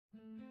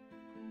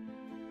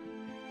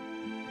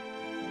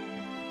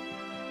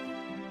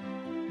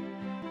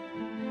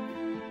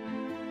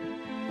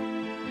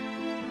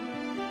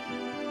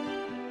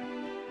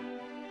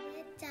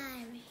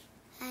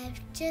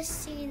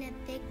just seen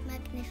a big,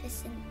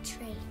 magnificent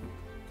tree.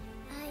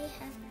 I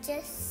have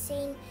just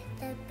seen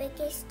the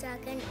biggest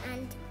dragon,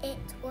 and it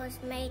was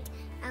made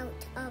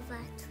out of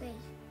a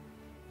tree.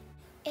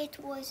 It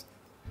was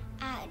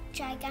a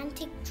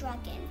gigantic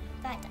dragon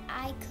that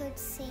I could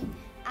see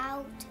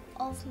out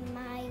of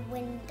my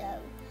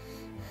window.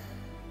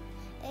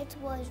 It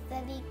was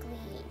very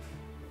green.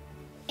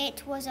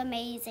 It was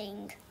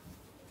amazing.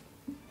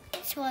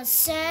 It was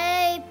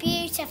so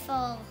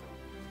beautiful.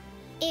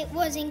 It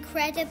was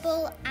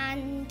incredible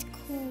and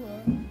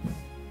cool.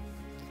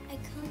 I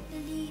can't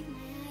believe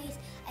my eyes.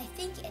 I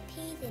think it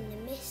appeared in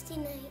the misty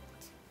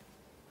night.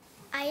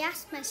 I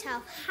asked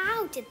myself,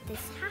 how did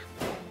this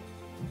happen?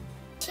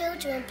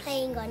 Children were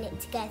playing on it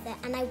together,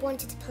 and I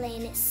wanted to play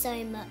in it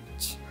so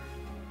much.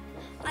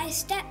 I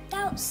stepped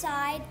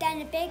outside,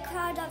 then a big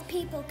crowd of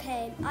people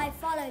came. I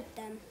followed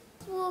them.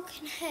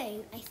 Walking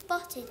home, I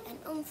spotted an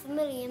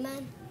unfamiliar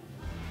man.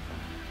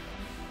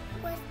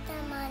 Was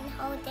the man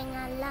holding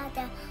a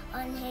ladder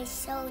on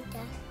his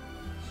shoulder?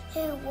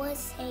 Who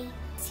was he?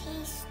 Was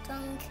he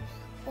strong?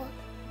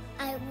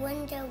 I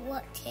wonder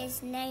what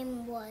his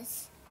name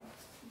was.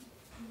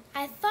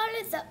 I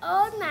followed the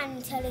old man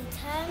until he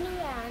turned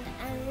around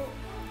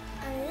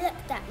and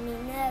looked at me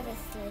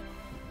nervously.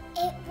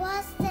 It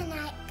was the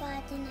night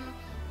gardener.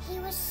 He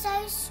was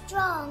so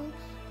strong,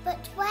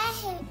 but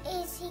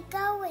where is he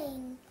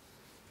going?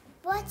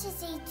 What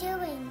is he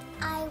doing?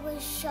 I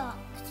was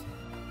shocked.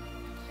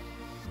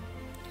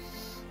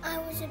 I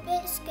was a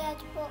bit scared,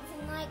 but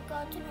the night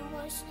gardener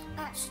was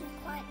actually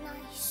quite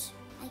nice.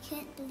 I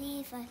can't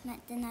believe I've met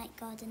the night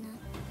gardener.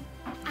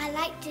 I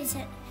liked his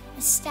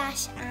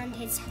moustache and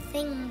his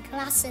thin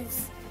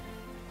glasses.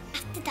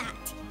 After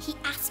that, he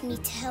asked me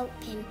to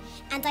help him,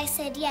 and I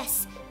said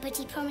yes, but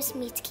he promised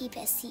me to keep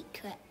it a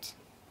secret.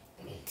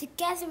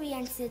 Together we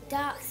entered the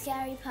dark,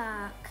 scary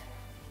park.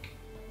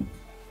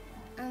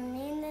 And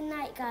me and the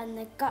night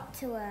gardener got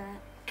to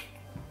work.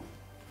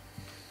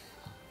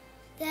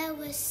 There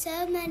were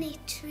so many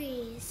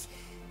trees.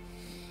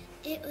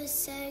 It was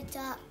so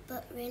dark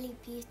but really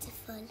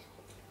beautiful.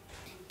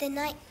 The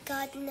night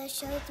gardener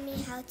showed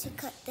me how to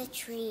cut the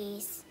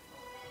trees.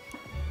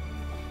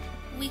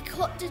 We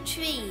cut the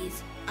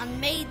trees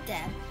and made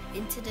them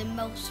into the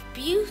most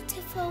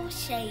beautiful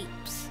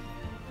shapes.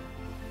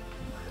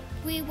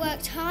 We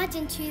worked hard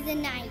into the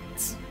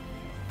night.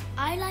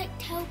 I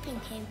liked helping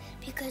him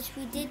because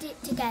we did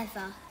it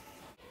together.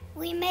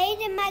 We made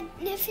a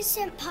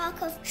magnificent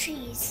park of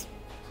trees.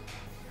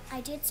 I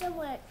did some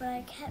work, but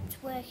I kept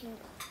working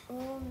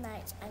all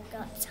night and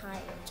got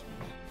tired.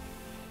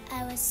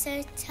 I was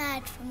so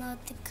tired from all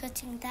the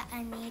cutting that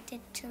I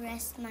needed to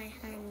rest my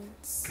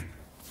hands.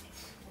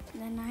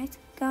 The night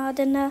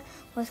gardener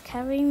was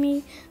carrying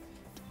me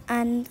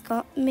and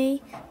got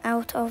me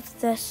out of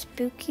the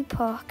spooky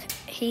park.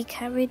 He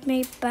carried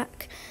me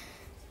back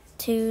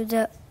to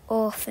the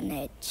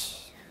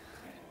orphanage.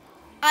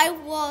 I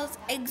was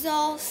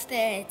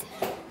exhausted.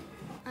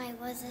 I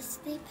was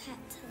asleep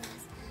at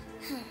last.